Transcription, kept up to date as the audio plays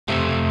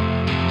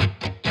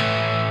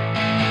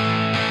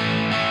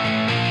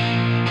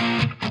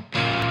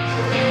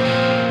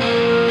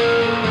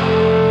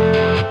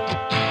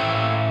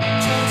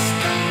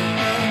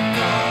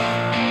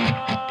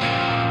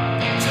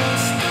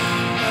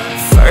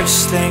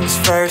First things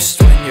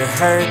first, when you're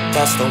hurt,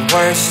 that's the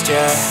worst,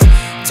 yeah.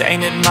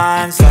 Tainted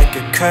minds like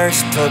a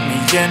curse, put me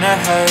in a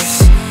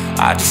hearse.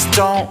 I just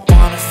don't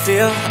wanna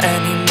feel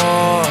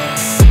anymore.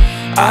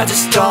 I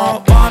just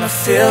don't wanna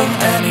feel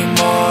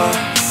anymore.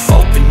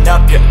 Open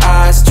up your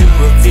eyes to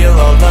reveal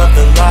all of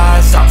the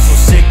lies. I'm so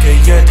sick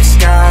of your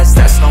disguise,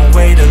 that's no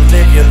way to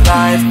live your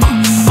life.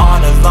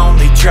 On a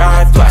lonely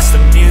drive, blast the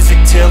music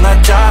till I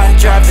die.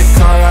 Drive the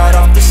car right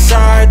off the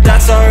side,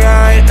 that's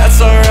alright, that's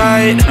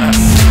alright.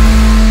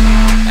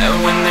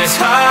 And when there's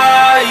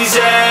highs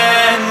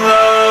and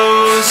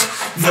lows,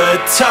 the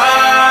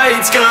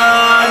tide's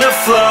gonna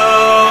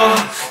flow.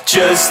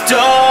 Just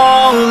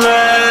don't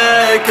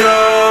let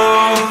go.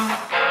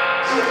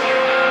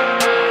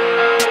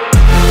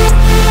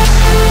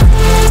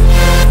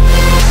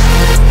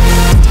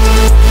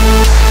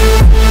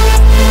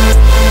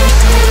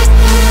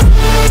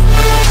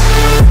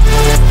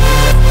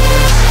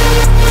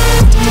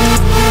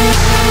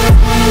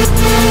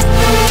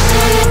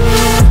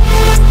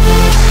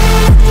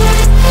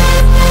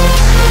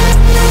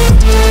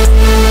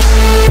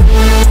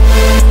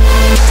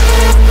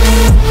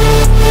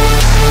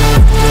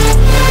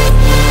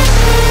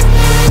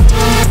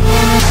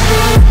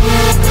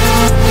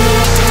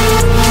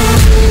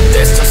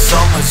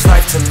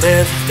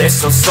 There's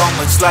still so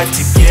much life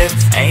to give.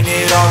 Ain't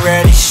it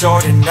already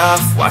short enough?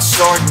 Why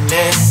shorten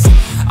it?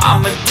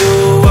 I'ma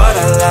do what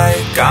I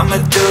like, I'ma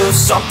do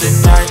something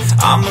right,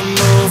 I'ma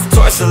move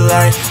towards the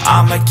light,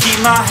 I'ma keep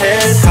my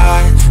head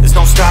high. There's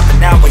no stopping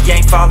now, I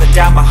ain't falling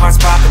down, my heart's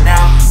popping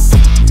out.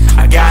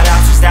 I got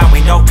options now,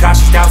 ain't no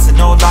cautious doubts and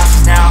no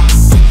losses now.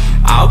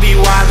 I'll be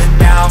wildin'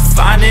 now,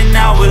 finding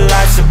out what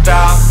life's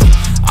about.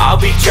 I'll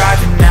be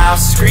driving now,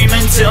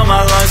 screaming till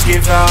my lungs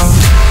give out.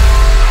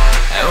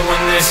 And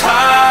when there's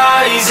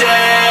highs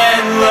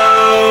and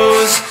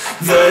lows,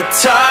 the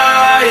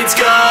tide's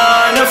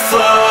gonna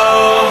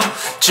flow.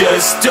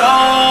 Just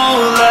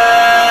don't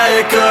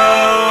let go.